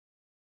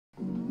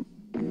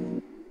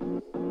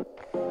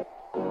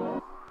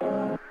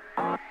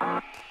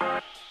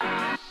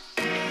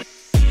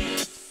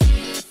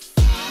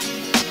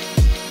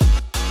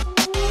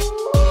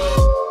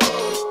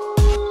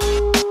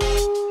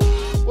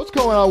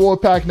on,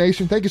 Wolfpack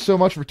Nation? Thank you so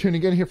much for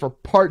tuning in here for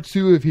part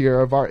 2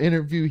 of our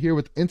interview here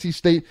with NC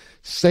State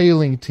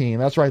sailing team.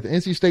 That's right, the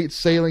NC State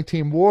sailing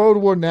team,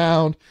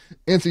 world-renowned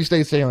NC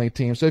State sailing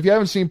team. So if you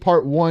haven't seen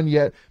part 1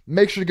 yet,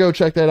 make sure to go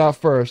check that out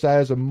first.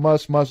 That is a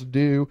must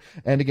do.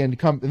 And again,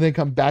 come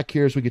back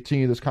here as we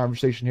continue this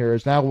conversation here.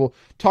 As now we'll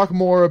talk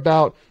more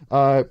about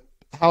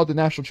how the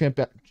national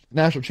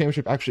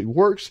championship actually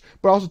works,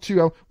 but also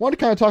too, I want to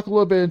kind of talk a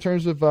little bit in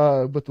terms of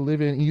with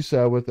Olivia and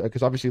Issa,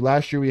 because obviously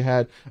last year we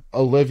had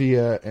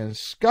Olivia and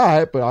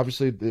Scott, but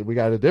obviously we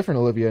got a different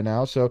Olivia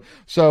now. So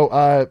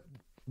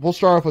we'll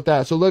start off with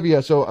that. So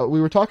Olivia, we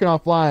were talking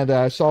offline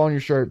that I saw on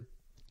your shirt,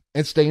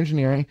 it's State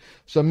Engineering.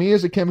 So me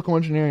as a chemical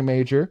engineering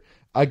major,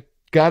 I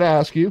got to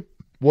ask you,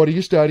 what are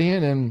you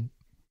studying and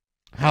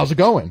how's it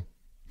going?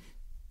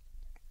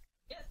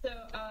 Yeah, so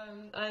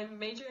I'm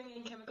majoring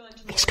in chemical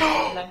engineering. Let's go.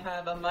 And I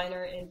have a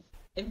minor in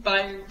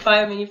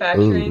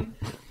biomanufacturing.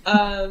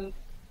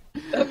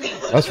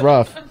 That's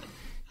rough.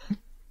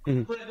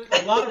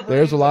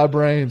 There's a lot of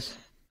brains.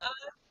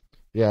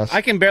 Yes.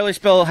 I can barely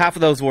spell half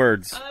of those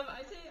words.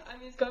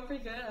 It's going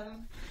pretty good.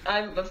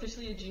 I'm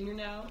officially a junior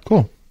now.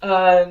 Cool.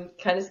 Kind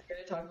of scared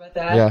to talk about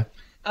that. Yeah.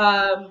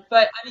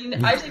 But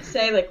I should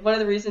say, one of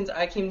the reasons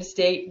I came to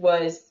State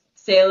was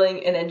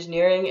sailing and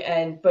engineering,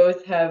 and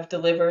both have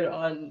delivered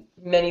on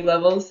many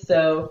levels.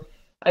 So,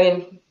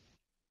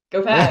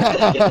 go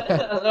Pack.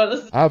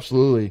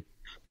 Absolutely.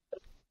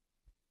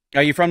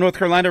 Are you from North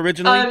Carolina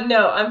originally?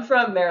 No, I'm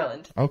from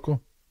Maryland. Oh,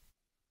 cool.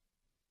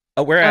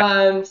 Oh, where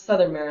at?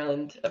 Southern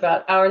Maryland,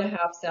 about an hour and a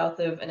half south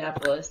of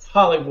Annapolis.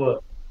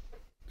 Hollywood.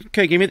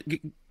 Okay,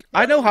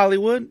 I know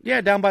Hollywood. Yeah,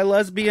 down by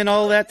Lusby and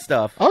all that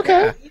stuff.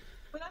 Okay.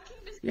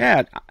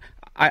 Yeah.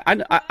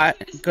 I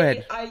go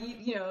ahead.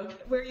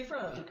 Where are you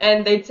from?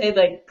 And they'd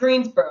say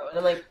Greensboro, and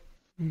I'm like,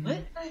 what?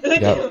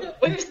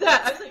 Where's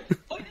that? I was like,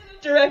 point in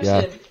a direction.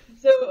 Yeah.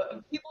 So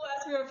people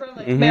ask me where I'm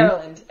from,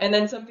 Maryland, and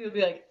then some people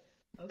be like,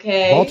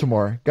 okay,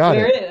 Baltimore, got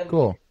it.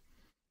 Cool.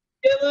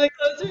 Get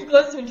closer and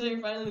closer until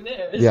you're finally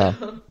there. Yeah.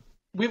 So.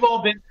 We've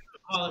all been to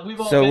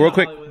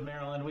Hollywood,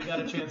 Maryland. We got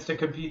a chance to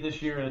compete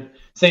this year at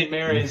St.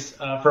 Mary's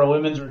for a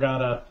women's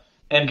regatta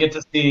and get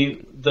to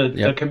see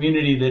the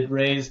community that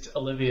raised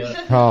Olivia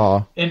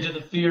into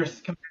the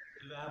fierce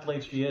competitive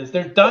athlete she is.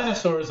 There's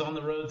dinosaurs on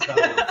the roadside.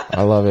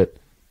 I love it.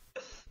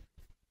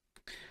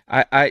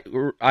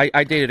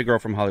 I dated a girl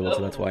from Hollywood,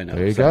 so that's why I know.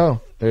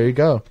 There you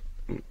go.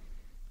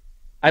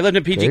 I lived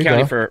in PG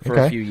County for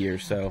a few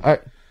years. So. All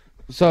right.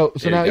 So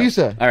now,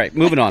 Issa. All right,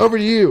 moving on. Over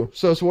to you.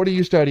 So what are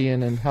you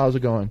studying, and how's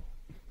it going?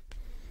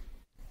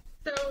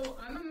 So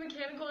I'm a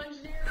mechanical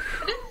engineer.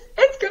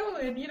 It's going.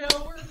 We're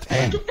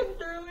getting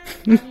through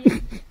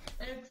it.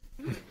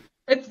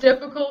 It's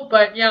difficult,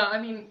 but yeah,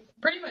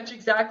 pretty much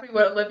exactly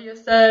what Olivia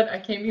said. I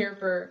came here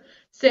for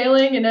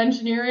sailing and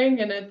engineering,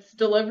 and it's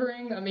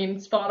delivering.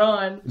 Spot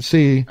on.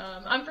 See,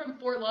 I'm from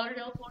Fort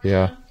Lauderdale, Florida.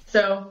 Yeah.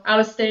 So out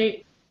of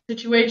state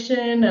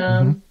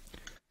situation.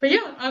 But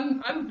yeah,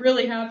 I'm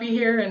really happy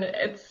here, and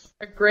it's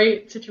a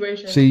great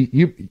situation. See,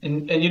 you're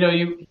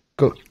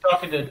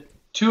talking to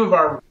two of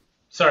our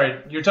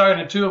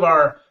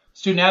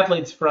student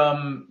athletes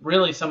from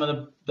really some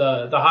of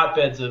the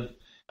hotbeds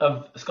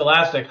of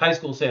scholastic high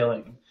school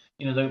sailing.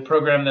 The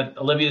program that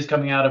Olivia is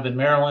coming out of in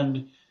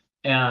Maryland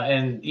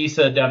and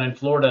Issa down in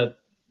Florida.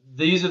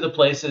 These are the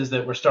places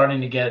that we're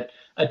starting to get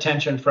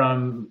attention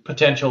from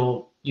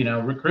potential,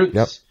 recruits.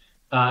 Yep.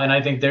 And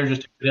I think they're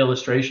just a good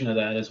illustration of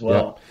that as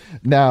well. Yeah.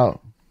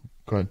 Now,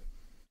 go ahead.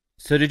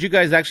 So did you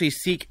guys actually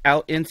seek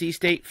out NC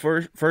State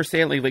for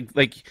sailing?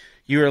 Like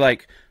you were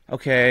like,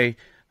 okay,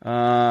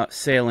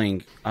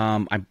 sailing.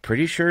 I'm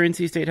pretty sure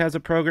NC State has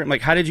a program.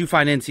 How did you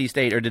find NC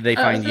State, or did they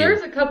find you?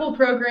 There's a couple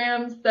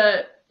programs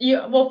that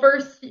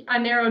first I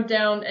narrowed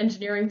down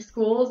engineering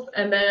schools,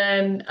 and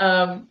then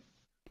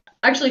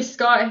actually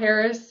Scott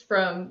Harris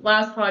from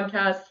last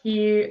podcast,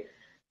 he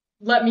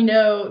let me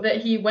know that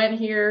he went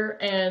here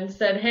and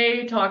said,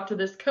 hey, talk to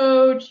this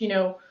coach,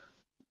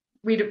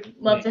 we'd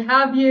love to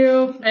have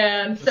you.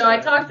 And so I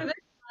talked to this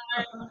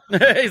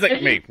guy. He's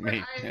like, me.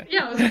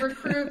 It was a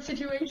recruit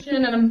situation,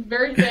 and I'm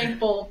very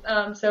thankful.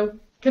 So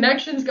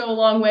connections go a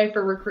long way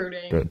for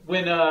recruiting. Good.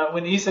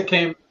 When Issa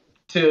came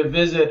to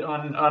visit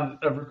on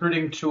a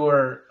recruiting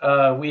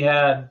tour, we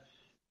had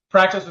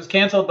practice was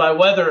canceled by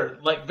weather,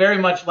 very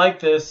much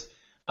like this,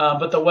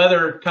 but the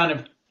weather kind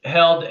of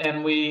held,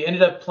 and we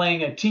ended up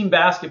playing a team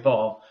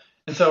basketball.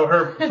 And so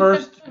her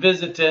first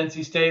visit to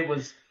NC State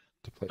was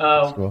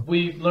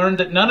we learned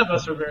that none of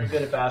us are very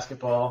good at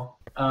basketball,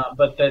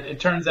 but that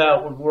it turns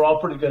out we're all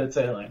pretty good at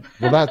sailing.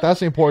 Well, that's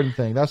the important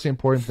thing. That's the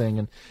important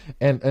thing.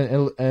 And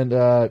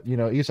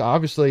Issa,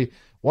 obviously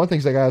one of the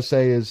things I gotta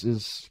say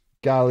is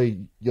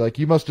golly,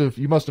 you must have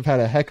had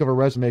a heck of a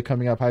resume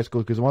coming out of high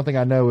school, because one thing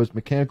I know is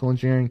mechanical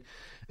engineering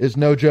is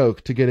no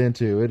joke to get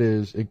into. It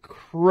is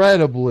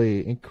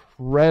incredibly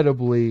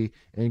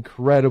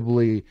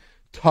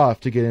tough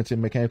to get into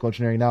mechanical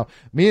engineering. Now,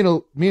 me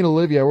and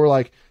Olivia, we're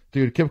like,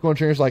 dude, chemical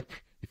engineering is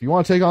if you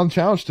want to take on the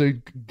challenge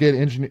to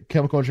get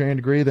chemical engineering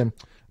degree, then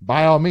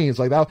by all means.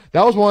 Like that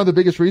was one of the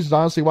biggest reasons,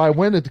 honestly, why I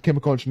went into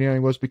chemical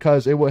engineering, was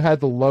because it had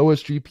the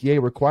lowest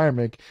GPA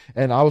requirement,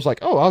 and I was like,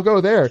 oh, I'll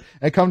go there.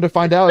 And come to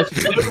find out,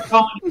 it's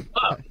calling you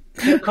up.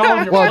 They're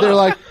calling your well,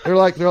 up. they're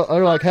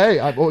like, hey,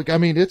 I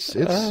mean, it's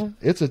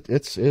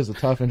a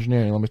tough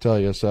engineering, let me tell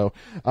you. So,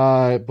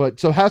 but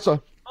so hats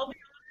off.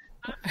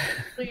 I'm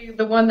actually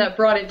the one that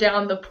brought it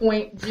down the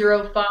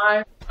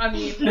 .05. I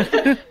mean,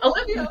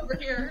 Olivia over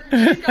here,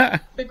 she's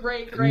got the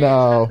great grades.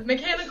 No.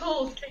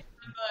 Mechanicals came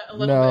a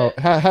little No, bit.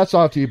 hats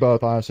off to you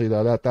both, honestly,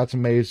 though. That's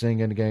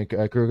amazing. And again,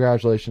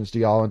 congratulations to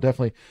y'all, and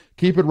definitely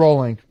keep it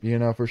rolling,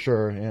 for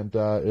sure. And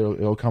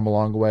it'll come a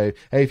long way.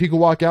 Hey, if you could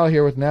walk out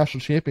here with a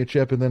national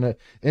championship and then an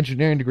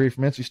engineering degree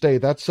from NC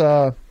State, that's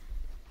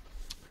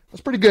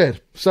pretty good.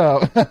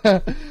 So,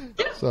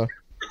 so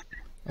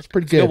that's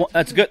pretty good.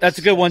 That's good. That's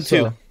a good one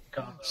too.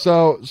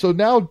 So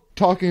now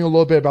talking a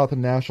little bit about the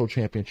national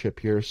championship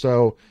here.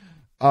 So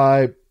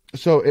I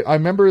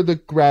remember the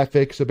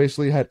graphic. So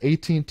basically you had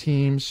 18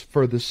 teams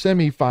for the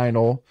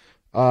semifinal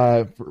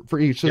for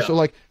each. So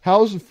like,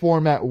 how does the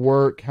format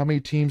work? How many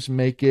teams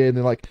make it?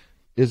 And like,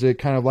 is it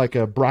kind of like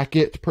a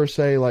bracket per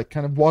se? Like,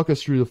 kind of walk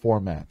us through the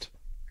format.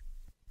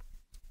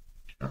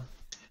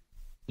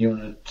 You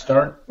want to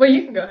start? Well,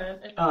 you can go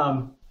ahead.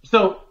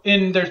 So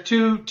there's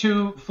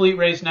two fleet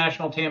race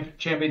national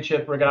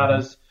championship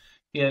regattas,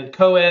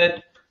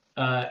 co-ed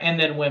and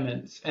then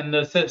women's, and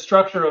the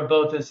structure of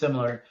both is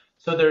similar.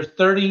 So there's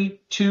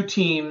 32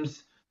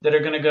 teams that are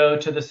going to go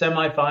to the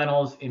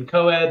semifinals in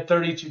co-ed,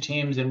 32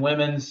 teams in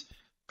women's.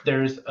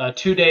 There's a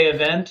 2-day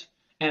event,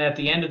 and at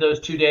the end of those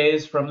 2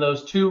 days, from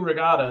those 2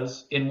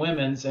 regattas in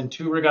women's and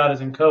 2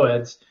 regattas in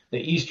co-eds, the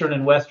Eastern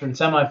and Western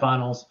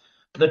semifinals,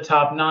 the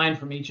top 9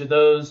 from each of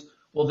those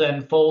will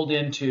then fold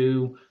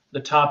into the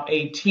top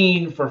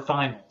 18 for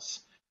finals.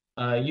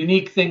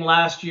 Unique thing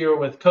last year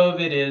with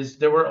COVID is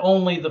there were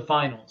only the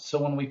finals.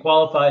 So when we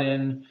qualified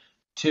in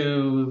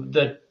to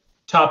the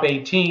top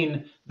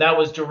 18, that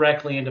was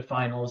directly into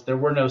finals. There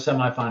were no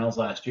semifinals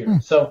last year.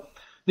 So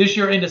this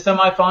year into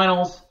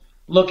semifinals,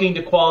 looking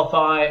to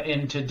qualify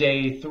into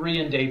day 3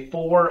 and day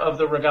 4 of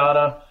the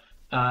regatta,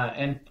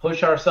 and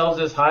push ourselves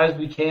as high as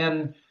we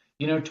can,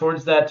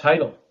 towards that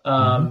title.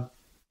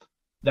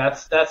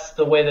 That's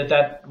the way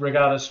that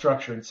regatta is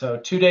structured. So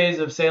 2 days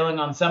of sailing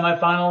on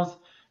semifinals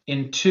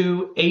in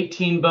 2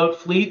 18-boat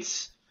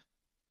fleets,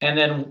 and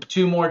then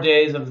 2 more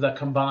days of the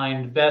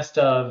combined best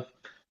of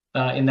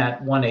in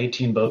that 1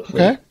 18-boat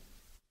fleet. Okay.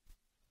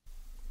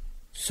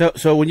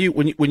 So when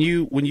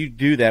you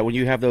do that, when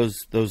you have those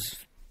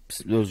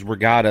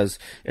regattas,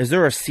 is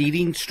there a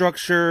seating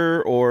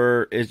structure,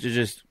 or is it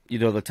just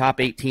the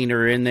top 18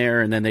 are in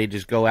there and then they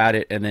just go at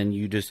it, and then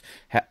you just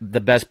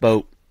the best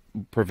boat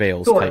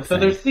prevails? Sort type of. So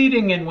thing? there's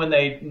seating, and when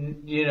they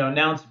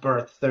announce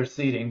berths, there's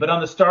seating. But on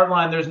the start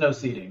line, there's no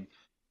seating.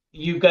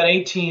 You've got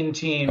 18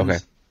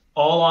 teams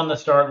all on the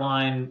start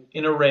line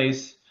in a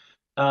race,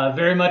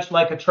 very much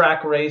like a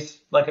track race,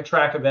 like a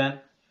track event.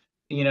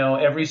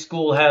 Every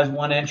school has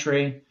one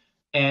entry,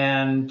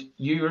 and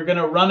you're going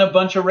to run a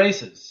bunch of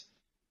races.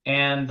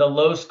 And the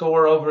low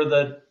score over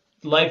the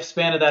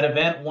lifespan of that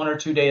event, 1 or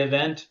 2 day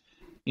event,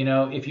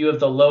 if you have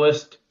the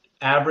lowest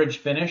average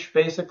finish,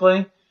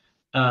 basically,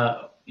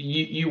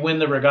 you win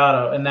the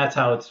regatta, and that's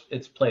how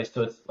it's placed.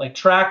 So it's like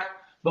track,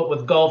 but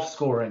with golf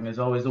scoring is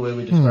always the way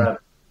we describe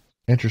it.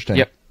 Interesting.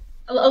 Yep.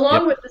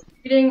 Along with the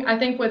seating, I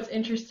think what's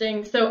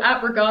interesting, so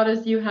at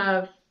regattas you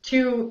have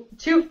two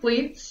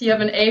fleets. You have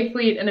an A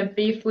fleet and a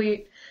B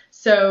fleet.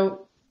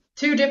 So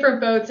 2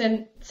 different boats,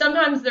 and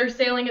sometimes they're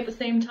sailing at the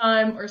same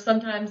time, or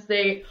sometimes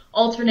they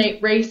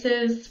alternate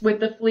races with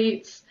the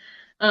fleets.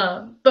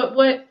 But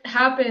what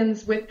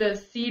happens with the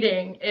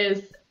seating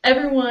is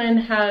everyone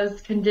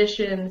has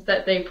conditions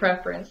that they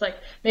preference. Like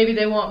maybe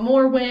they want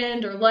more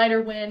wind or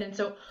lighter wind, and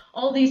so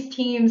all these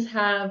teams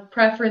have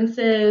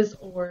preferences,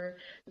 or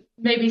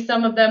maybe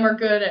some of them are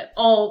good at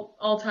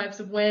all types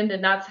of wind,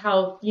 and that's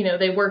how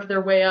they work their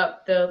way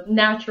up the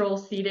natural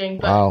seating.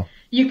 But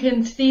you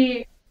can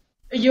see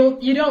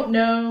you don't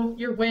know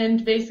your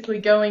wind basically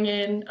going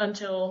in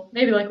until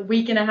maybe like a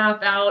week and a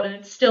half out, and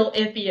it's still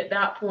iffy at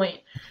that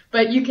point.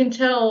 But you can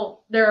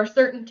tell there are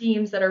certain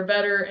teams that are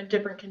better in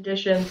different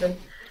conditions, and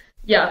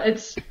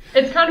it's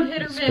kind of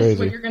hit or miss crazy.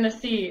 what you're going to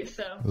see.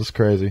 So That's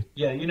crazy.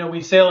 Yeah,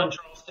 we sail in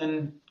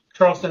Charleston.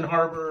 Charleston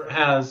Harbor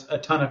has a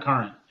ton of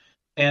current.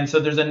 And so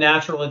there's a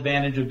natural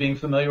advantage of being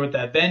familiar with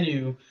that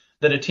venue,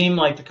 that a team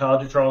like the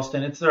College of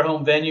Charleston, it's their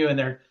home venue, and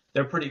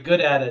they're pretty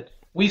good at it.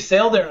 We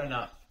sail there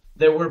enough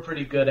that we're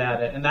pretty good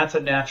at it, and that's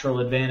a natural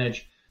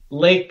advantage.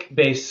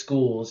 Lake-based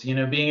schools,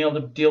 being able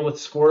to deal with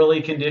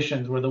squirrely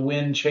conditions where the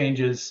wind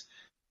changes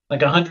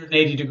like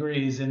 180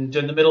 degrees in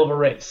the middle of a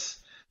race.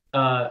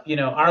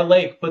 Our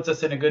lake puts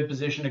us in a good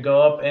position to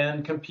go up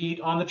and compete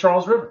on the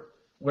Charles River,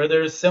 where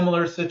there's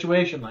similar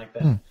situation like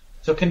that.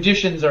 So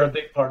conditions are a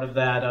big part of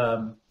that,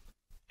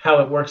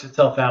 how it works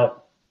itself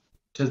out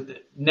to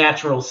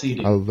natural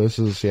seeding. Oh,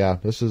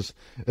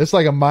 it's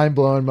like a mind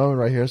blowing moment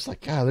right here. It's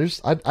like, God,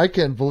 I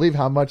can't believe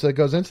how much that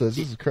goes into this.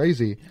 This is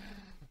crazy.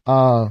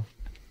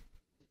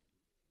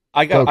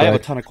 I Go, have a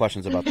Greg. ton of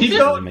questions about this. Keep This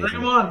is going, bring amazing.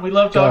 them on. We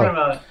love talking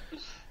about it.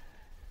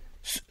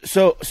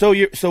 So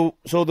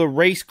the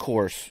race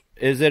course,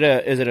 is it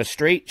a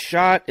straight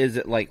shot? Is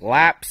it like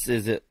laps?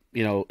 Is it,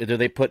 do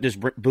they put just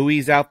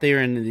buoys out there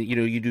and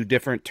you do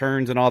different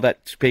turns and all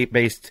that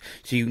based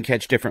so you can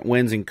catch different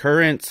winds and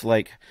currents?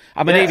 Like,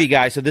 I'm a Yes. Navy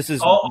guy, so this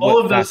is All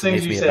what of those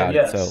fascinates things me you about said.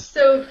 it. Yes.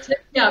 So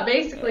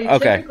Basically,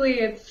 Okay. typically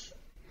it's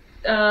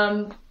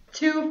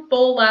 2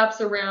 full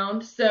laps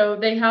around. So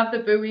they have the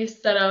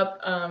buoys set up,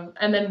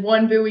 and then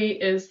one buoy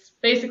is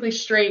basically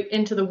straight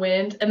into the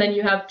wind, and then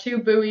you have 2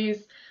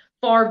 buoys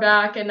far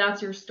back, and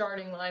that's your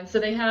starting line. So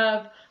they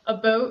have a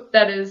boat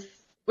that is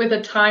with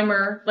a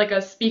timer, like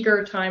a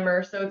speaker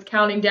timer, so it's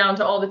counting down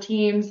to all the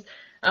teams,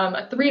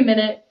 a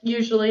 3-minute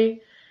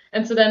usually,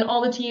 and so then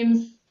all the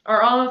teams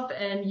are off,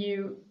 and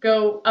you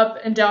go up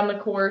and down the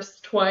course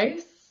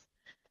twice,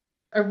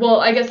 or well,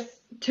 I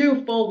guess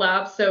 2 full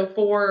laps, so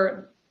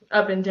 4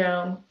 up and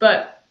down,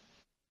 but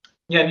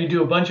Yeah, and you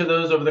do a bunch of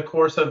those over the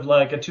course of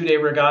like a 2-day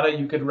regatta.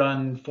 You could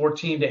run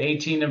 14 to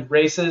 18 of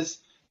races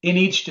in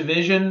each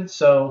division.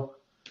 So,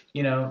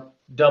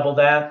 double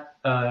that,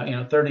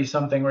 30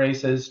 something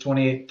races,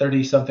 28,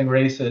 30 something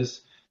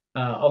races.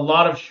 A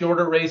lot of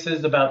shorter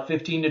races, about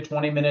 15 to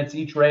 20 minutes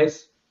each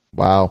race.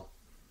 Wow.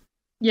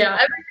 yeah,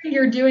 everything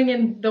you're doing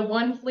in the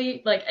one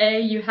fleet, like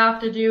A, you have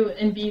to do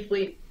in B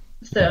fleet.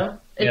 So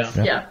it's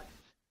Yeah.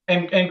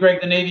 And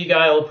Greg, the Navy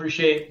guy, will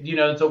appreciate,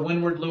 it's a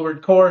windward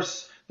leeward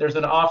course. There's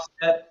an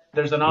offset.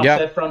 There's an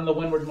offset from the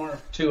windward mark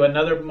to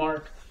another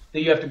mark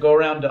that you have to go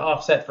around to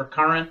offset for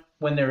current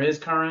when there is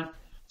current.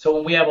 So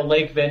when we have a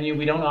lake venue,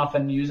 we don't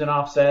often use an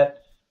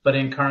offset, but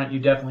in current you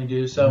definitely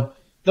do. So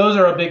those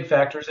are a big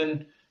factors.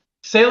 And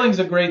sailing's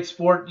a great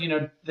sport.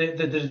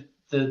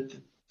 The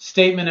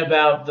statement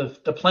about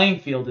the playing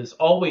field is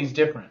always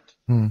different.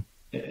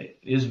 It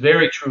is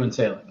very true in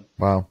sailing.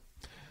 Wow.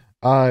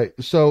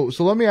 So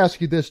let me ask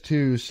you this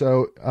too.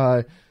 So,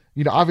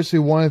 obviously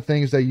one of the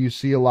things that you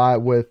see a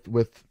lot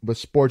with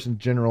sports in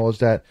general is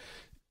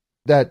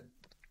that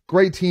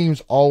great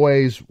teams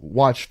always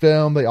watch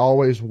film. They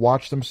always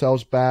watch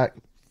themselves back,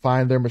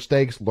 find their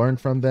mistakes, learn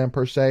from them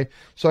per se.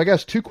 So I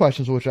guess 2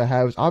 questions which I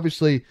have is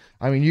obviously,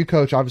 you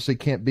coach obviously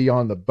can't be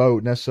on the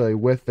boat necessarily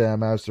with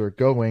them as they're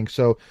going.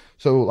 So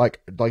like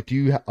do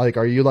you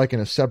are you like in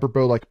a separate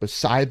boat like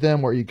beside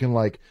them where you can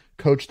like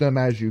coach them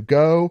as you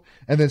go?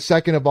 And then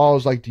second of all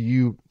is like, do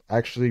you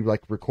actually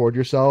like record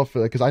yourself?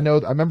 Because I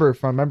remember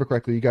if I remember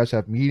correctly, you guys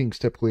have meetings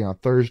typically on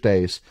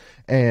Thursdays,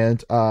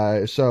 and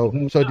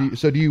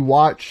do you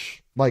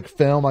watch like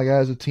film like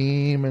as a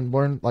team and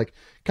learn like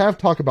kind of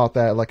talk about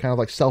that like kind of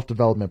like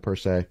self-development per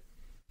se?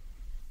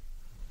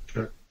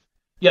 Sure.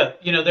 Yeah,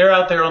 they're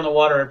out there on the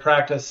water at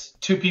practice,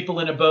 2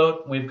 people in a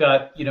boat. We've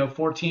got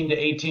 14 to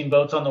 18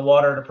 boats on the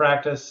water to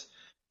practice,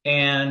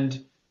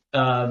 and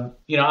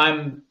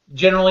I'm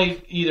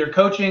generally either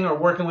coaching or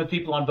working with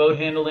people on boat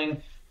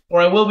handling, or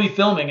I will be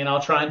filming, and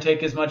I'll try and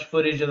take as much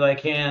footage as I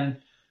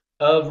can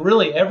of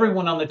really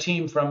everyone on the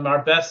team, from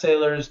our best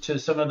sailors to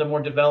some of the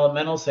more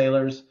developmental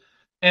sailors.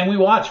 And we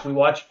watch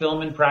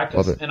film and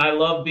practice. And I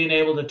love being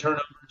able to turn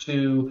over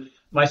to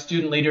my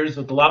student leaders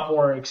with a lot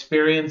more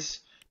experience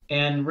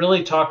and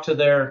really talk to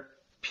their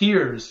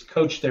peers,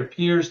 coach their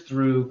peers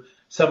through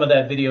some of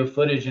that video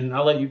footage. And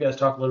I'll let you guys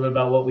talk a little bit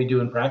about what we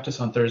do in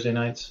practice on Thursday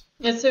nights.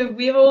 Yeah, so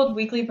we hold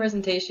weekly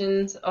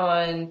presentations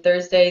on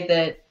Thursday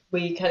that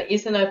we kind of,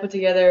 Issa and I put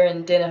together,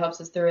 and Dana helps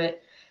us through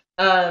it.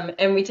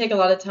 And we take a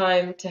lot of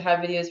time to have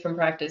videos from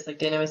practice, like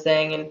Dana was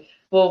saying, and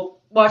we'll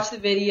watch the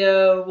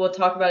video, we'll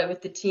talk about it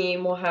with the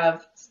team, we'll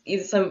have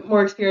either some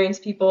more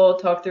experienced people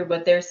talk through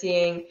what they're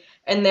seeing,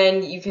 and then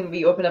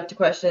we open up to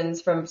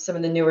questions from some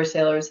of the newer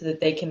sailors so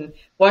that they can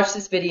watch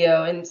this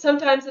video. And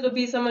sometimes it'll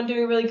be someone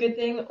doing a really good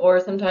thing, or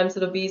sometimes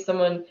it'll be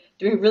someone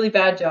doing a really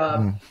bad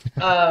job.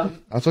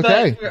 That's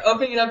okay. But we're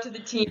opening it up to the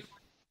team.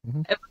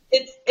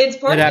 It's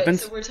part It of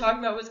happens. it. So we're talking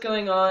about what's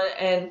going on,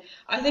 and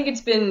I think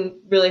it's been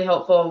really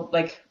helpful.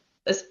 Like,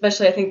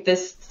 especially I think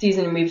this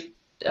season we've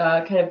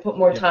kind of put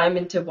more time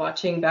into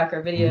watching back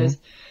our videos,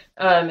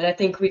 and I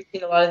think we've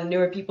seen a lot of the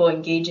newer people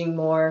engaging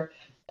more,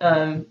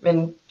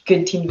 and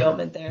good team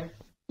development there.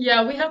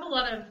 Yeah, we have a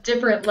lot of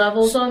different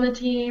levels on the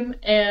team,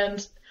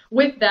 and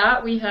with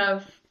that, we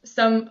have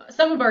some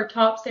of our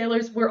top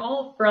sailors. We're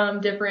all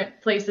from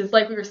different places.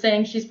 Like we were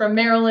saying, she's from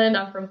Maryland,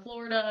 I'm from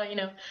Florida.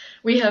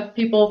 We have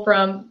people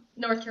from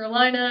North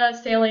Carolina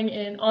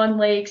sailing on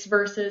lakes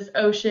versus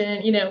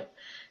ocean.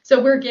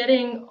 So we're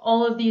getting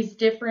all of these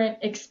different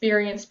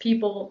experienced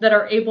people that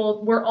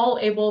we're all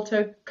able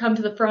to come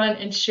to the front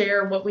and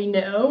share what we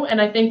know. And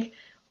I think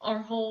our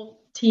whole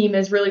team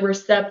is really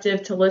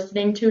receptive to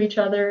listening to each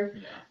other.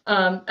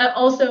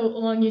 Also,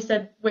 along you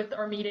said with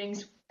our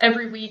meetings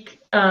every week,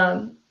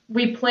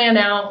 we plan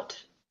out,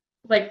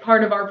 like,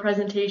 part of our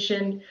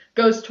presentation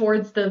goes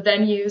towards the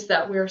venues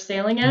that we're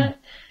sailing at.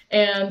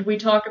 And we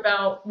talk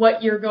about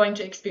what you're going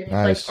to experience.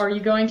 Nice. Like, are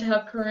you going to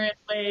have current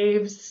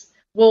waves?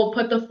 We'll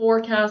put the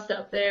forecast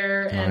up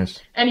there,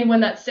 and anyone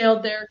that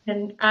sailed there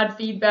can add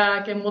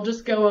feedback, and we'll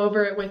just go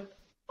over it with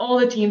all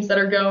the teams that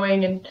are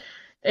going. And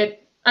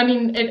I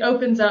mean, it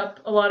opens up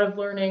a lot of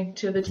learning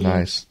to the team.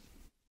 Nice.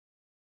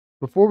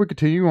 Before we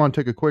continue, I want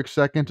to take a quick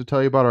second to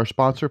tell you about our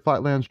sponsor,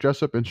 Flatlands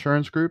Jessup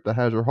Insurance Group, that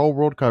has your whole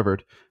world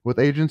covered, with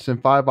agents in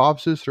 5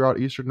 offices throughout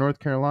eastern North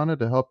Carolina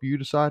to help you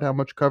decide how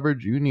much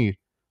coverage you need.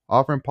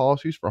 Offering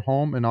policies for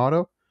home and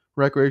auto,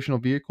 recreational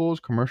vehicles,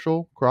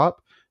 commercial,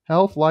 crop,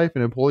 health, life,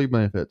 and employee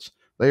benefits.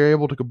 They are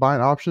able to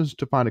combine options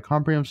to find a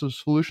comprehensive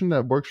solution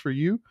that works for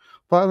you.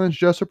 Flatlands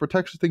Jessup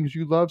protects the things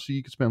you love so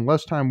you can spend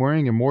less time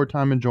worrying and more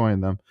time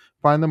enjoying them.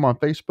 Find them on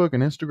Facebook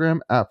and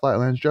Instagram at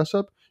Flatlands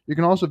Jessup. You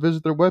can also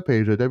visit their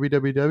webpage at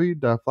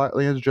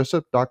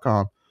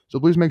www.flatlandsjessup.com. So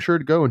please make sure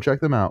to go and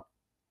check them out.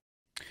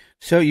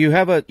 So you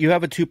have a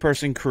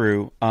 2-person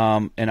crew,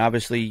 and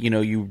obviously,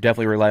 you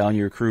definitely rely on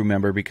your crew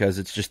member because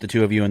it's just the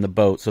 2 of you in the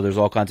boat. So there's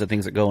all kinds of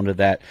things that go into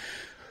that.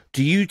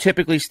 Do you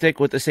typically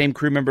stick with the same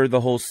crew member the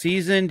whole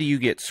season? Do you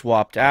get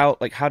swapped out?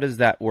 Like, how does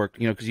that work?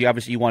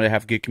 Because you want to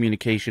have good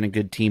communication and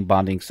good team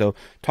bonding. So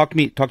talk to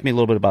me a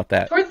little bit about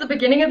that. Towards the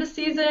beginning of the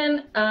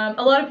season,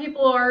 a lot of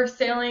people are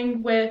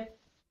sailing with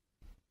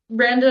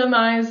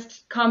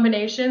randomized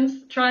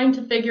combinations, trying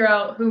to figure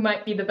out who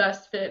might be the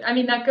best fit. I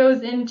mean, that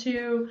goes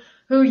into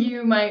who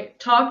you might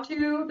talk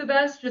to the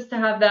best, just to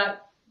have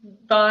that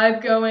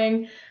vibe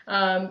going,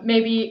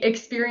 maybe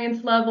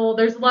experience level.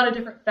 There's a lot of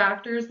different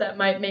factors that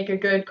might make a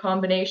good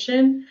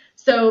combination.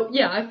 So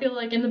yeah, I feel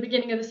like in the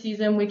beginning of the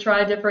season, we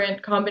try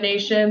different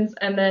combinations,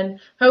 and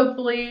then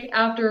hopefully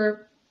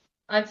after,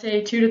 I'd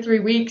say 2 to 3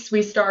 weeks,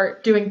 we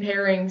start doing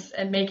pairings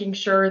and making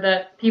sure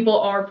that people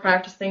are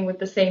practicing with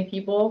the same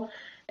people.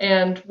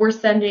 And we're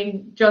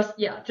sending just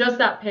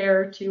that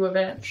pair to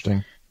events.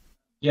 Interesting.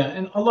 Yeah,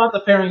 and a lot of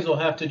the pairings will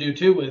have to do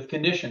too with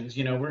conditions.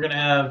 We're going to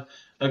have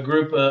a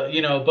group, a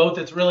boat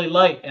that's really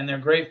light, and they're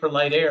great for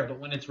light air. But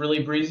when it's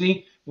really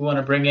breezy, we want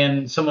to bring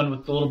in someone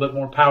with a little bit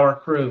more power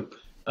crew,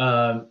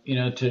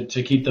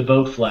 to keep the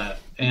boat flat.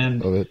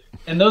 And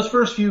those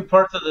first few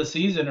parts of the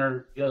season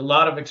are a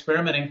lot of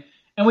experimenting,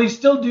 and we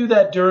still do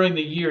that during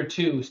the year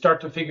too.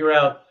 Start to figure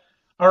out,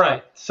 all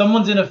right,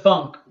 someone's in a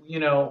funk.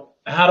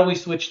 How do we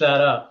switch that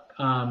up?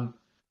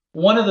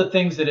 One of the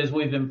things that is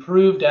we've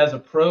improved as a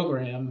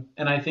program,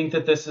 and I think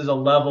that this is a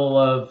level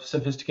of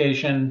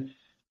sophistication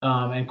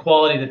and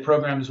quality that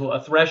programs will,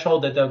 a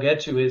threshold that they'll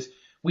get to, is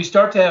we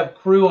start to have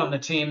crew on the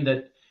team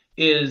that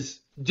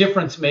is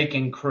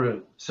difference-making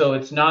crew. So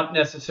it's not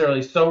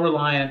necessarily so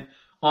reliant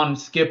on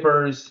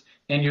skippers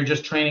and you're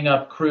just training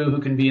up crew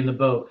who can be in the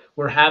boat.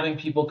 We're having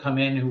people come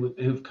in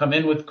who've come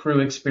in with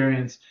crew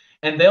experience,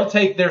 and they'll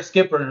take their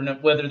skipper,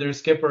 whether their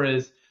skipper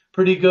is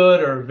pretty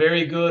good or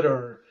very good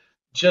or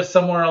just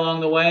somewhere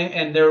along the way,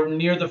 and they're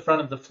near the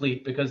front of the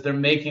fleet because they're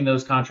making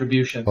those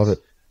contributions. Love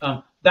it.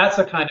 That's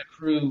the kind of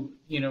crew,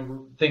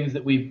 things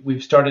that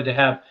we've started to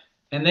have.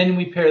 And then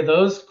we pair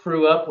those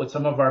crew up with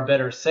some of our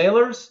better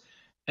sailors,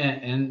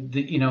 and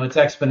it's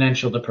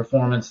exponential, the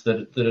performance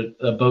that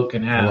a boat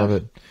can have. I love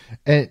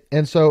it.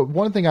 And so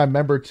one thing I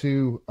remember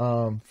too,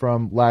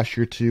 from last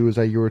year too, is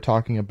that we were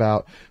talking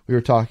about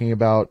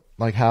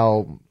like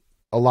how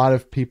a lot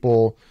of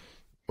people,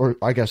 or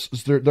I guess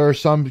there are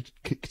some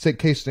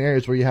case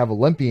scenarios where you have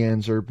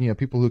Olympians or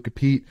people who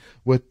compete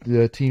with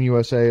the Team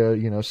USA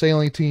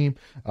sailing team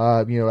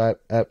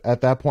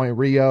at that point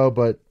Rio,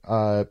 but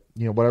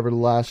whatever the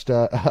last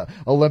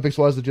Olympics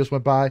was that just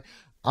went by,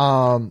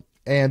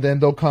 and then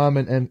they'll come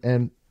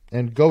and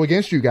go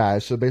against you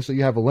guys. So basically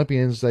you have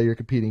Olympians that you're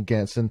competing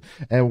against. And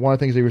one of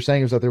the things they were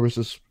saying is that there was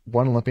this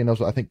one Olympian, that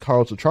was, I think,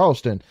 Carlos of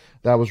Charleston,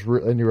 that was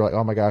and you were like,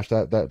 oh my gosh,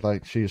 that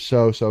like, she is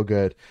so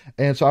good.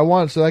 And so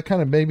that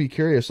kind of made me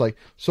curious, like,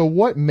 so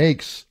what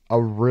makes a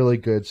really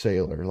good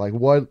sailor? Like,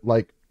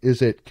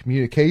 is it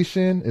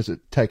communication? Is it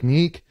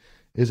technique?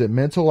 Is it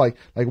mental? Like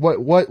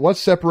what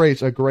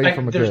separates a great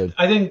from a good?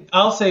 I think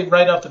I'll say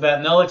right off the bat,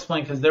 and they'll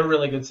explain because they're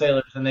really good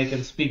sailors and they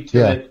can speak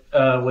to it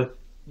with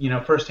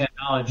firsthand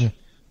knowledge.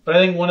 But I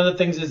think one of the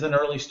things is an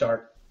early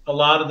start. A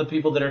lot of the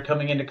people that are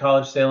coming into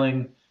college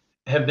sailing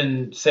have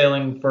been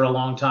sailing for a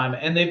long time,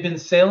 and they've been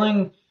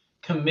sailing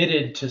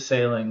committed to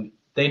sailing.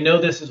 They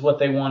know this is what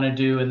they want to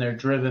do, and they're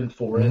driven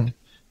for it.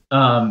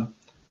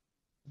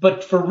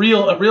 But for a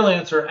real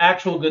answer,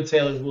 actual good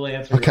sailors will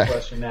answer your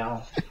question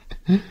now.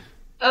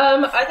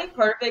 I think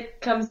part of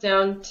it comes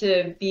down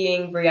to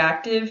being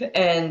reactive,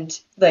 and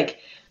like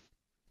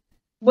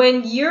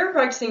when you're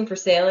practicing for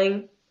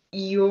sailing,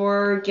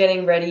 you're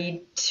getting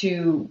ready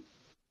to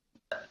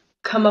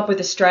come up with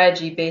a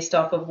strategy based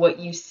off of what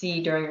you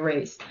see during a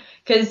race.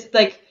 Because,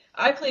 like,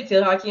 I played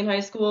field hockey in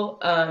high school,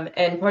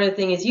 and part of the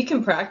thing is you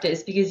can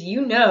practice because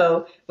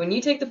when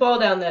you take the ball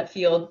down that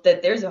field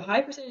that there's a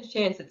high percentage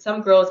chance that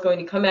some girl is going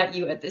to come at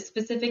you at this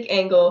specific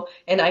angle,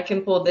 and I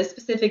can pull this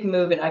specific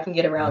move and I can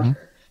get around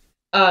her.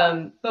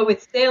 But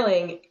with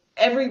sailing,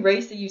 every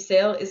race that you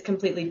sail is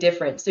completely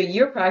different. So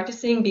you're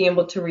practicing being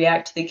able to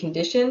react to the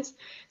conditions.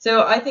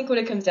 So I think what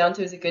it comes down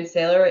to as a good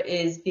sailor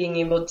is being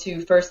able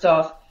to, first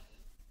off,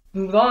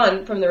 move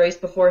on from the race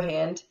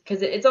beforehand,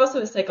 because it's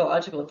also a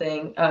psychological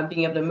thing,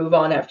 being able to move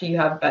on after you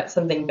have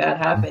something bad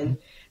happen,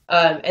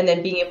 and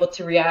then being able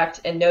to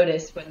react and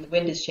notice when the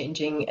wind is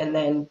changing and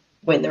then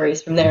win the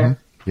race from there.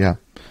 Yeah.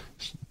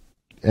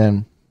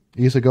 And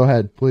Isa, go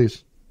ahead,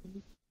 please.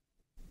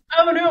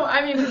 Oh no,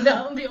 I mean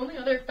the only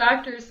other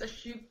factors,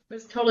 she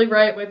was totally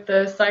right with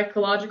the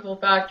psychological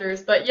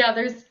factors, but yeah,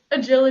 there's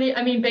agility.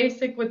 I mean,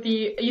 basic with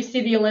you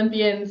see the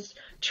Olympians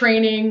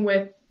training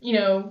with,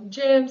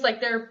 gyms,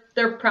 like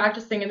they're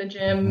practicing in the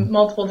gym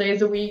multiple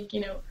days a week,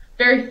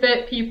 very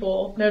fit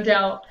people, no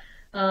doubt.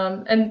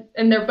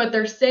 But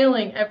they're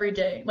sailing every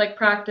day, like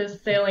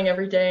practice sailing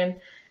every day,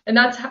 and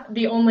that's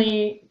the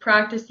only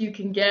practice you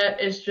can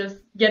get is just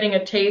getting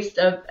a taste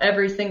of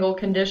every single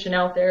condition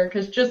out there.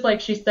 Because just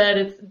like she said,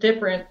 it's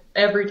different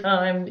every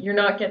time. You're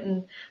not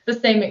getting the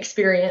same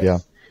experience. Yeah.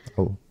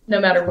 No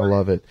matter what. I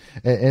love it.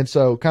 And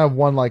so kind of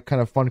one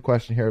kind of fun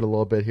question here a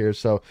little bit here.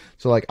 So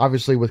like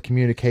obviously with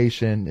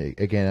communication,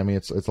 again, I mean,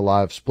 it's a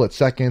lot of split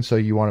seconds. So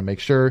you want to make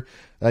sure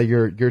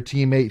your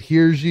teammate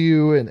hears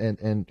you and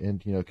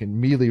can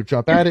immediately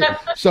jump at it.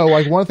 So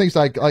like one of the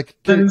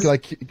things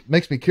like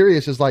makes me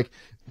curious is like,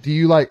 do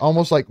you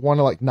almost want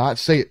to not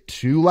say it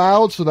too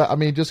loud? So that, I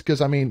mean, just because,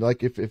 I mean,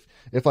 like if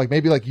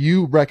maybe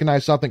you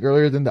recognize something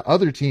earlier than the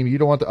other team, you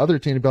don't want the other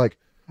team to be like,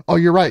 oh,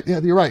 you're right. Yeah,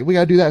 you're right. We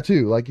got to do that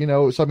too.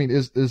 So I mean,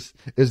 is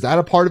that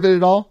a part of it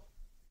at all?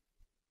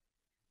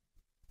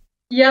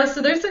 Yeah,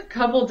 so there's a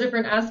couple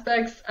different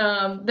aspects.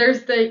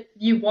 There's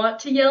you want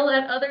to yell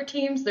at other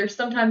teams. There's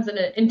sometimes an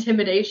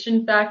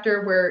intimidation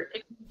factor where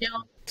if you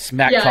yell,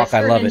 smack talk,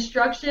 I love it.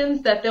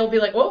 Instructions that they'll be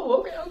like,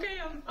 whoa, okay,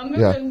 I'm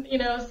moving,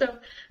 so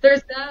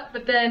there's that.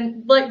 But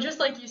then, just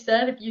like you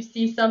said, if you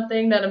see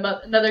something that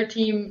another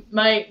team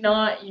might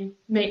not, you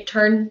may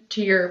turn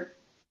to your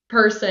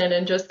person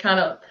and just kind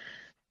of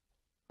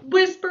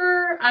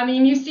whisper. I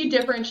mean, you see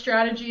different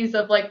strategies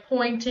of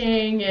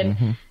pointing,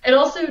 and it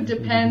also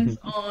depends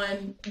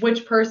on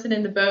which person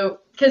in the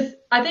boat, because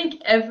I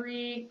think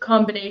every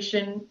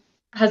combination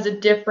has a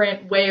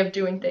different way of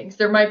doing things.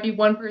 There might be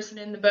one person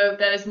in the boat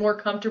that is more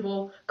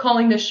comfortable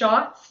calling the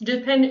shots.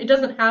 It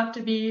doesn't have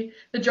to be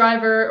the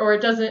driver, or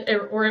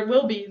it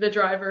will be the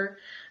driver.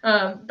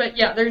 But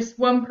yeah, there's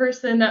one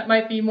person that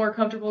might be more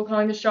comfortable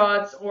calling the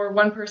shots, or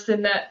one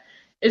person that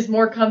is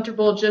more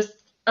comfortable just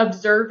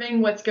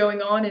observing what's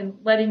going on and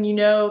letting you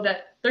know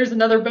that there's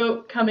another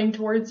boat coming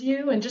towards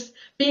you, and just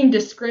being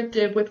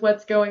descriptive with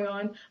what's going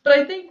on. But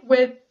I think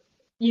with,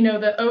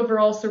 the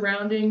overall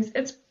surroundings,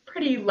 it's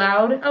pretty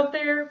loud out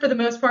there for the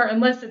most part,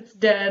 unless it's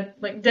dead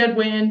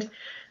wind.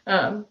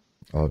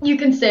 You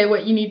can say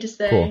what you need to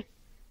say. Cool.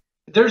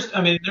 There's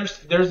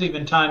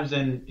even times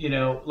in,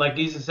 like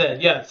Isa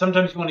said, yeah,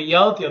 sometimes you want to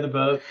yell at the other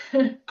boat,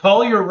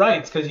 call your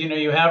rights, because,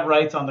 you have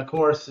rights on the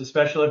course,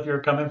 especially if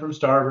you're coming from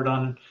starboard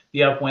on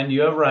the upwind,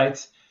 you have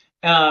rights.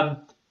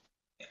 And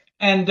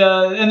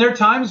there are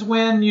times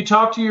when you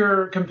talk to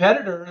your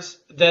competitors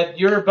that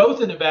you're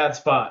both in a bad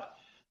spot,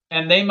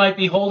 and they might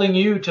be holding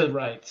you to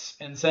rights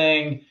and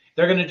saying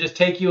they're going to just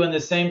take you in the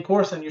same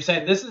course, and you're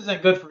saying, this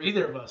isn't good for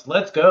either of us.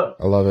 Let's go.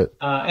 I love it.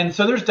 And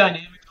so there's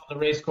dynamics the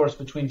race course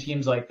between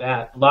teams like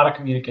that. A lot of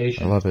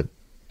communication. I love it.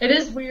 It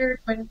is weird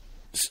when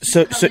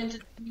you come into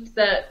teams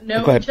that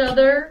know each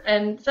other,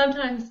 and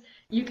sometimes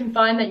you can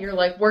find that you're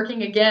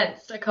working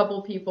against a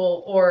couple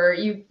people, or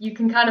you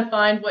can kind of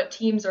find what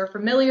teams are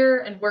familiar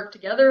and work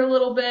together a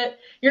little bit.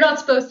 You're not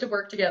supposed to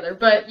work together,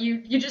 but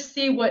you just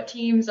see what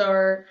teams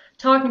are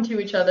talking to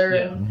each other.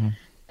 Yeah.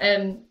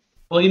 And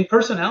well, even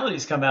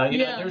personalities come out.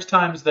 There's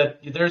times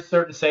that there's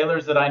certain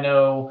sailors that I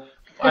know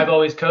I've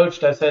always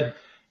coached. I said,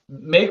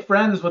 make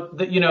friends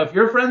with, if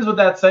you're friends with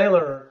that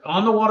sailor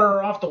on the water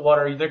or off the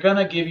water, they're going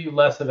to give you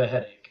less of a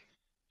headache.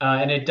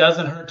 And it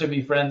doesn't hurt to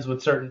be friends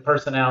with certain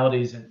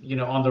personalities,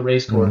 and, on the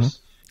race course.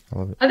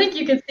 I think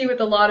you can see with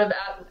a lot of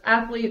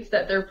athletes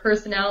that their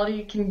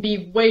personality can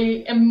be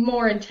way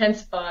more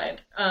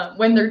intensified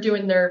when they're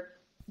doing their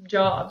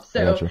job.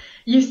 So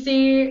you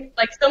see,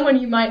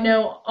 someone you might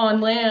know on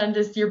land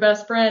is your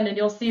best friend, and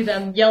you'll see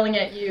them yelling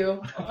at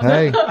you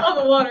on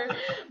the water.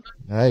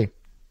 Hey.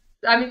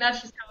 I mean,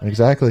 that's just how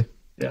exactly.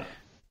 Yeah.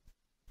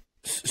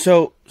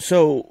 So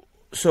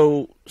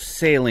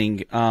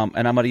sailing,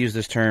 and I'm going to use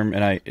this term,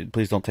 and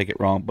please don't take it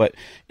wrong, but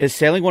is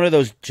sailing one of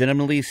those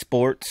gentlemanly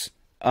sports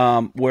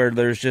where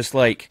there's just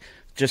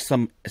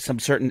some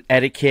certain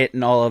etiquette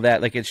and all of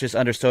that, it's just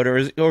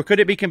understood, or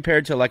could it be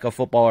compared to a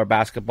football or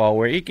basketball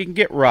where it can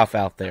get rough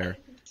out there?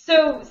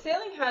 So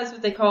sailing has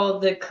what they call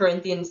the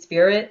Corinthian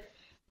spirit.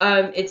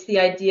 It's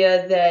the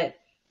idea that,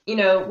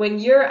 when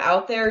you're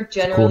out there,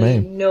 generally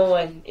no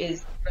one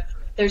is.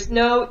 There's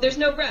no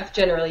ref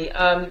generally.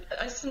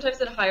 Sometimes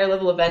at higher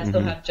level events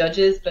they'll have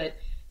judges, but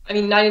I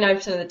mean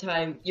 99% of the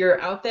time you're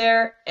out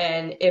there,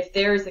 and if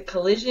there is a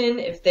collision,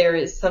 if there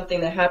is something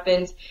that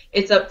happens,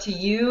 it's up to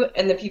you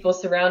and the people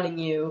surrounding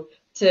you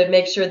to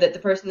make sure that the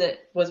person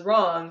that was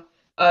wrong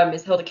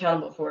is held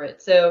accountable for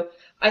it. So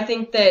I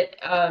think that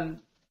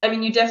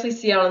you definitely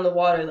see out on the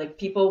water,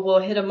 people will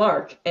hit a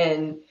mark,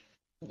 and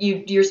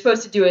you're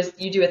supposed to do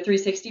you do a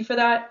 360 for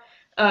that.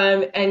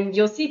 And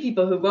you'll see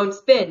people who won't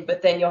spin,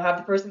 but then you'll have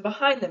the person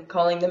behind them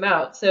calling them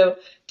out. So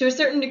to a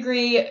certain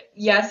degree,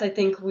 yes, I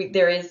think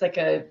there is like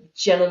a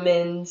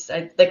gentleman's,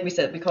 like we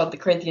said, we call it the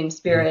Corinthian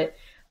spirit.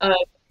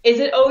 Is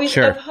it always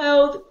Sure.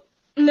 upheld?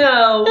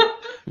 No,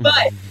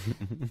 but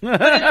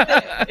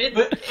it's there. It's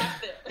there.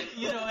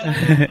 You know,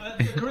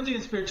 and the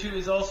Corinthian spirit too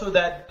is also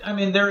that. I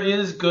mean, there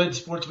is good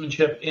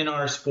sportsmanship in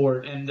our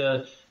sport, and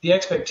the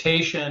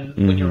expectation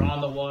when you're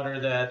on the water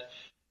that,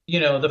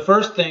 you know, the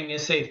first thing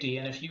is safety,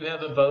 and if you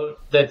have a boat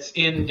that's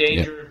in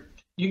danger,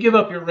 you give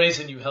up your race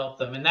and you help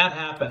them, and that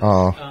happens.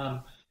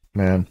 Oh,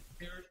 man,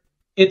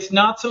 it's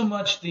not so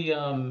much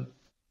the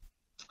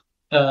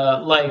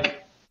like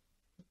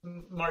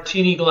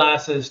martini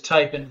glasses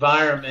type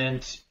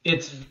environment.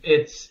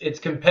 It's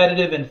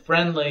competitive and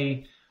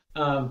friendly,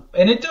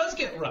 and it does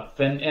get rough.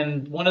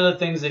 And one of the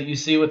things that you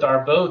see with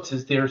our boats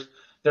is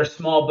they're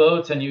small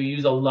boats, and you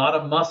use a lot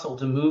of muscle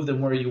to move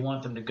them where you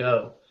want them to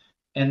go,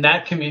 and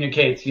that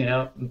communicates. You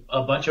know,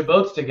 a bunch of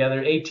boats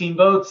together, 18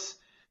 boats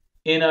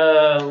in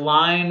a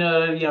line,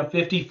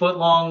 50-foot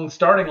long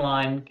starting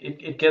line.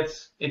 It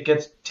gets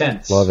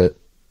tense. love it.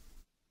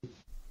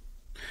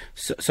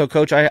 So,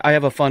 Coach, I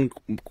have a fun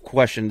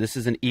question. This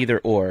is an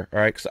either or, all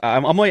right? 'Cause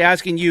I'm only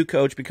asking you,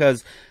 Coach,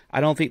 because I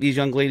don't think these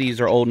young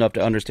ladies are old enough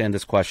to understand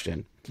this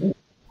question.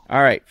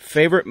 All right,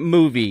 favorite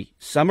movie,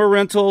 Summer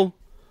Rental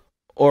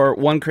or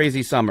One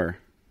Crazy Summer?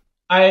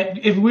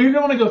 If we're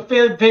going to go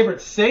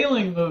favorite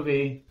sailing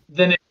movie,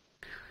 then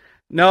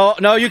No,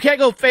 you can't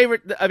go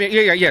favorite. I mean,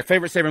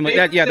 favorite sailing movie.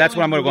 That's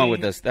what I'm going to go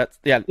with this.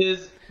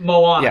 Is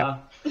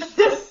Moana. Yeah.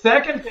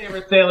 Second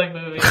favorite sailing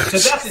movie,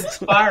 because that's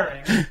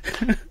inspiring.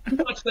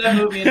 Watch that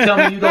movie and tell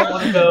me you don't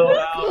want to go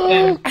out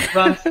and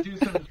do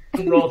some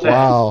roll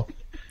tags.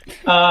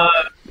 Wow.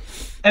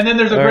 And then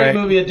there's a All great right.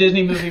 movie, a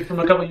Disney movie from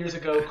a couple years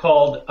ago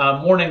called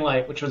Morning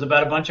Light, which was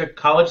about a bunch of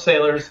college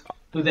sailors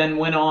who then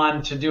went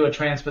on to do a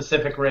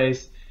Trans-Pacific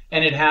race.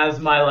 And it has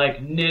my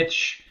like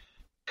niche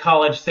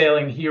college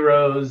sailing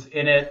heroes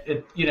in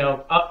it.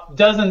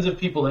 Dozens of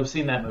people have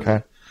seen that movie.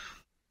 Okay.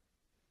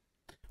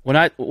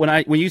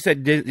 When you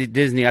said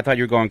Disney, I thought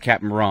you were going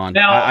Captain Ron.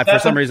 Now, For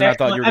some reason, I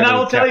thought you were going And I to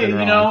will go tell Captain you,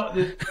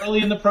 Ron.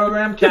 early in the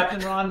program, Captain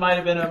Ron might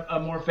have been a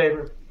more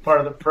favorite part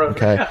of the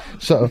program. Okay.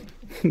 So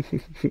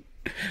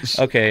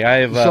Okay,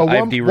 I've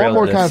one derailed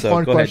more this, kind of so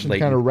fun go ahead, question to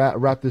Leighton. kind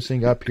of wrap this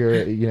thing up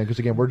here, because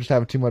again, we're just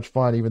having too much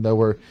fun, even though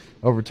we're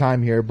over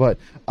time here. But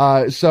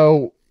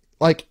so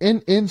like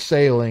in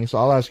sailing, so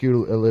I'll ask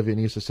you, Olivia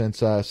and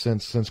Issa,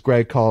 since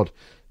Greg called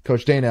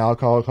Coach Dana, I'll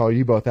call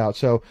you both out.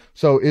 So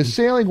is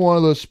sailing one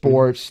of those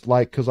sports,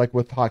 like, because like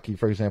with hockey,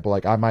 for example,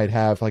 like I might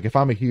have, like if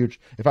I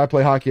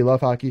play hockey, love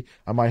hockey,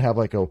 I might have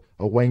like a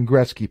Wayne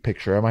Gretzky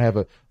picture. I might have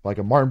a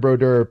Martin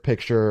Brodeur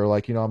picture,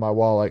 like, on my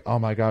wall, like, oh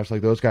my gosh,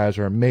 like those guys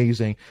are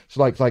amazing.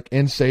 So like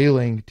in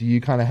sailing, do you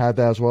kind of have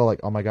that as well?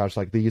 Like, oh my gosh,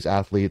 like these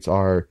athletes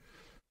are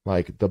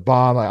like the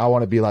bomb. Like I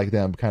want to be like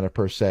them, kind of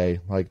per se.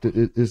 Like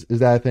is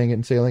that a thing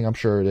in sailing? I'm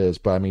sure it is,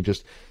 but I mean,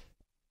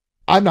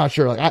 I'm not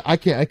sure. Like I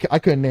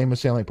couldn't name a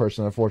sailing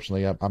person,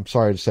 unfortunately. I'm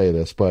sorry to say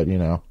this, but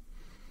I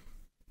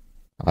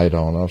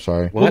don't. I'm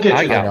sorry. What?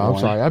 I got I'm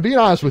one. sorry. I'm being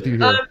honest with you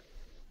here.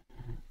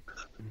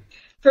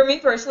 For me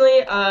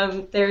personally,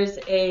 there's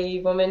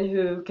a woman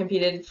who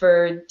competed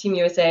for Team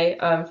USA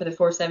for the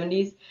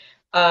 470s.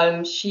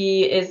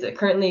 She is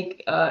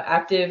currently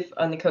active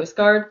on the Coast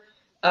Guard,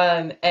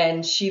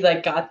 and she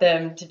like got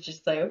them to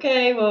just like,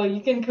 okay, well, you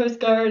can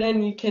Coast Guard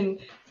and you can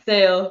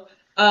sail.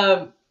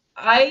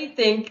 I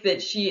think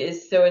that she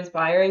is so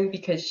inspiring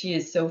because she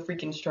is so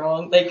freaking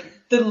strong. Like,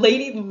 the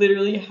lady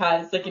literally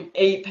has like an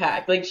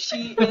 8-pack. Like,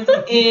 she is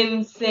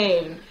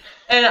insane.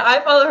 And I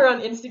follow her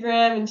on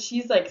Instagram, and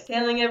she's like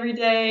sailing every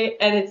day.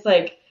 And it's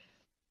like,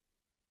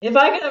 if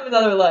I could have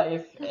another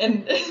life,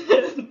 and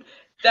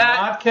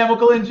that, Not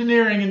chemical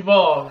engineering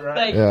involved, right?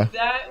 like, Yeah.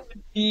 that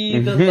would be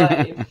the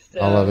life. So.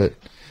 I love it.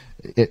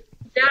 Yeah,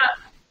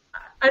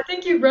 I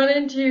think you run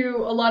into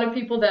a lot of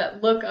people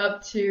that look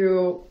up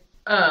to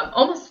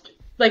almost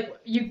like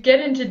you get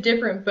into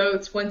different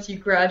boats once you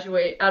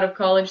graduate out of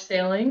college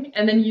sailing,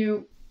 and then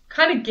you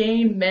kind of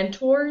gain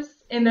mentors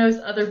in those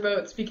other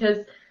boats because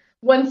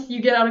once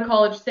you get out of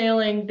college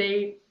sailing,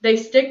 they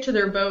stick to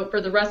their boat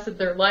for the rest of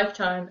their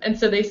lifetime, and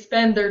so they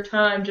spend their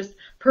time just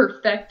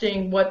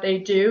perfecting what they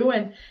do,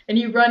 and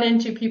you run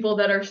into people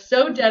that are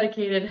so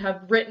dedicated,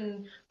 have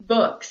written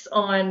books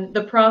on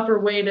the proper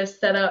way to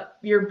set up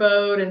your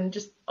boat and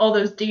just all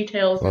those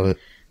details. Love it.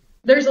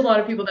 There's a lot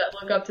of people that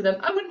look up to them.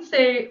 I wouldn't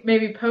say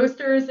maybe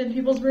posters in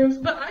people's rooms,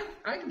 but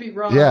I could be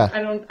wrong. Yeah.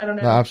 I don't know.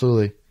 No,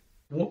 absolutely.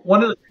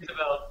 One of the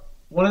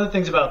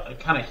things about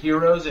kind of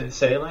heroes in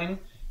sailing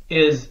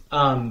is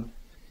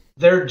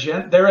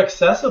they're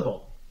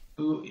accessible.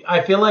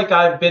 I feel like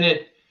I've been at.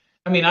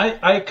 I mean,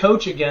 I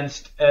coach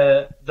against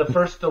the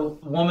first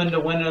woman to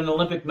win an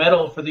Olympic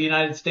medal for the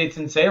United States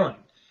in sailing.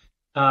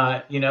 If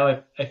I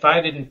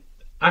didn't,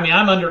 I mean,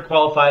 I'm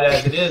underqualified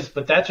as it is,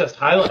 but that just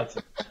highlights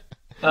it.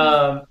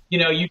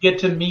 You get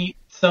to meet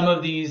some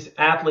of these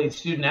athletes,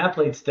 student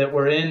athletes that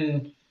were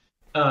in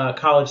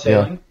college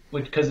sailing,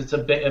 because it's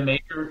a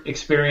major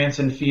experience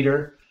and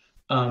feeder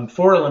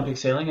for Olympic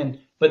sailing.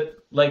 But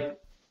like,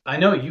 I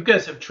know you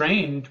guys have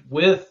trained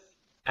with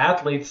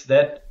athletes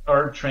that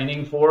are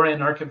training for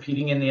and are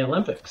competing in the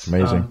Olympics.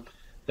 Amazing.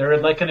 They're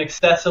like an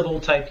accessible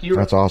type hero.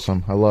 That's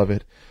awesome. I love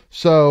it.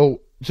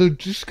 So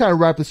just kind of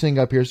wrap this thing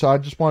up here. So I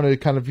just want to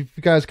kind of, if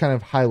you guys kind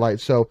of highlight.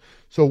 So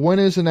when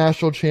is the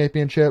national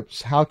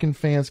championships? How can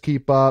fans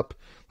keep up?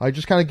 Like,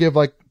 just kind of give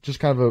like, just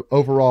kind of an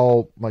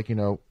overall, like, you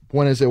know,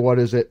 when is it? What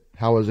is it?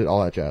 How is it?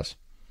 All that jazz.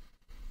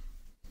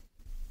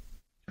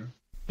 You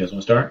guys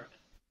want to start?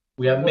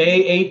 We have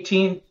May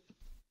 18th.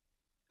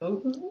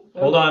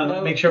 Hold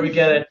on. Make sure we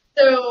get it.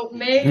 So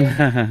May.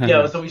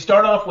 Yeah, so we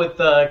start off with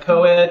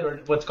co-ed, or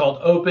what's called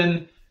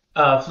open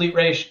fleet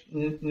race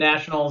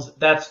nationals.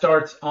 That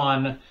starts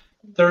on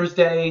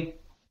Thursday,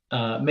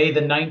 May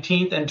the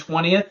 19th and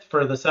 20th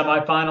for the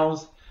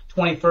semifinals,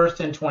 21st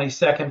and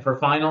 22nd for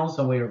finals,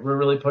 and we're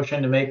really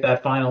pushing to make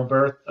that final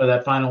berth or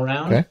that final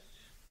round. Okay.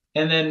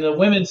 And then the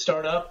women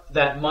start up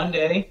that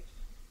Monday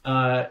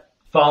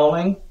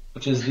following,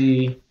 which is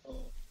the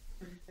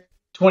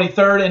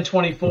 23rd and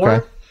 24th.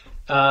 Okay.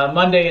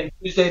 Monday and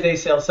Tuesday they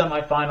sail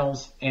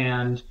semifinals,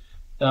 and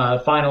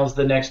finals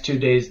the next 2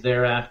 days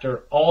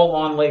thereafter, all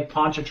on Lake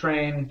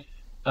Pontchartrain,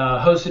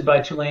 hosted by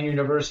Tulane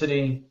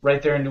University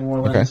right there in New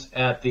Orleans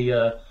at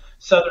the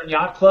Southern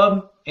Yacht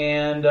Club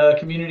and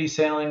Community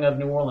Sailing of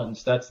New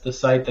Orleans. That's the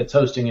site that's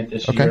hosting it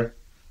this year.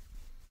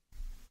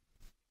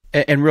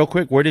 And real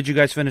quick, where did you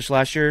guys finish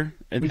last year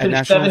at We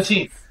finished nationals?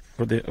 17th.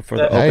 For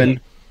the Open?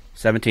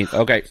 17th.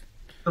 Okay.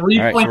 3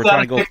 All right, so points we're trying out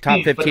to of go 15,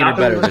 top 15 or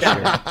better this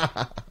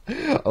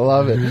year. I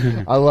love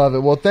it. I love it.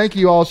 Well, thank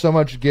you all so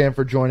much again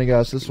for joining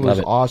us. This was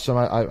awesome.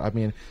 I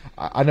mean,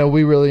 I know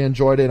we really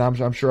enjoyed it,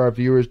 and I'm sure our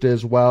viewers did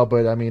as well.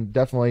 But I mean,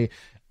 definitely,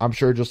 I'm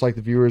sure just like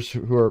the viewers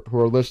who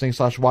are listening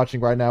 / watching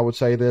right now would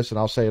say this, and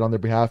I'll say it on their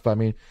behalf. I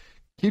mean,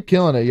 keep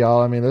killing it,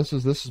 y'all. I mean, this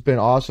has been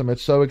awesome.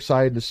 It's so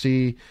exciting to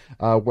see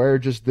where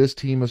just this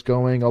team is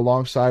going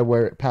alongside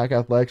where Pack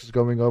Athletics is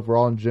going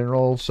overall in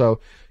general. So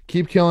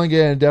keep killing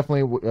it, and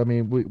definitely, I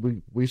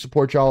mean, we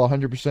support y'all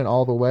 100%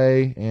 all the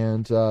way.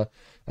 And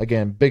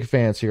again, big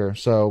fans here.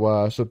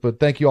 But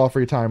thank you all for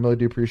your time. Really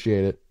do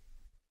appreciate it.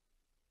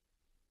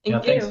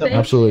 Thank thanks you. so much.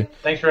 Absolutely.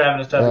 Thanks for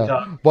having us, Tuffy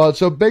Talk. Well,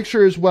 so make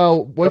sure as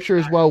well,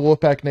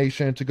 Wolfpack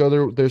Nation, to go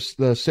there. There's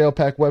the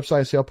SailPack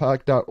website,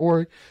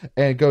 sailpack.org,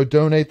 and go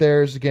donate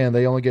there. Again,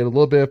 they only get a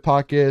little bit of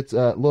pockets,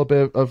 a little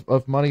bit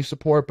of money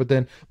support, but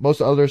then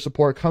most other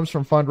support comes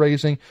from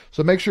fundraising.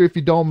 So make sure, if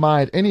you don't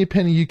mind, any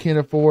penny you can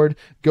afford,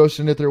 go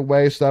send it their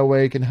way, so that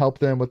way it can help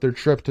them with their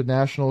trip to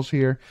nationals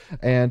here,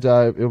 and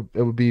it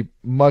would be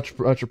much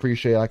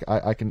appreciated.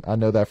 I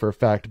know that for a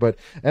fact.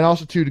 And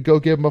also to go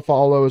give them a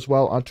follow as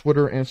well on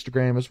Twitter and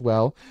Instagram as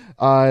well.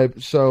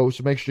 So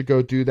make sure to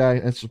go do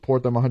that and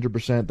support them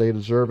 100%. They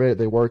deserve it.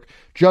 They work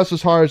just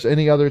as hard as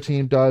any other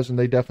team does, and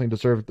they definitely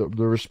deserve the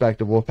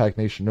respect of Wolfpack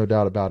Nation, no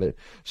doubt about it.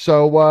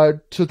 So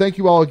thank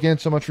you all again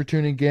so much for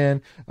tuning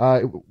in.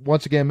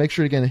 Once again, make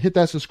sure to hit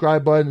that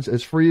subscribe button.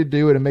 It's free to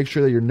do it, and make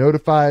sure that you're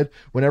notified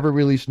whenever we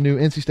release new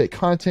NC State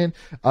content.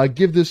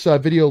 Give this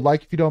video a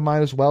like if you don't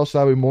mind as well, so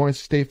that way more NC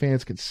State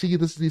fans can see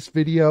this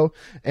video,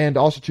 and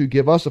also to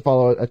give us a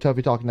follow at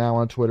Tuffy Talk Now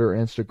on Twitter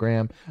and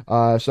Instagram.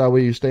 So that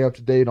way you stay up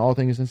to date on all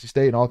things NC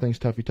State and all things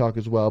Tuffy Talk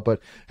as well. But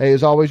hey,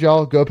 as always,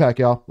 y'all, go Pack,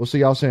 y'all. We'll see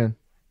y'all soon.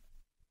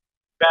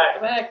 Back.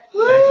 Back. Thanks,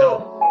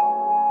 y'all.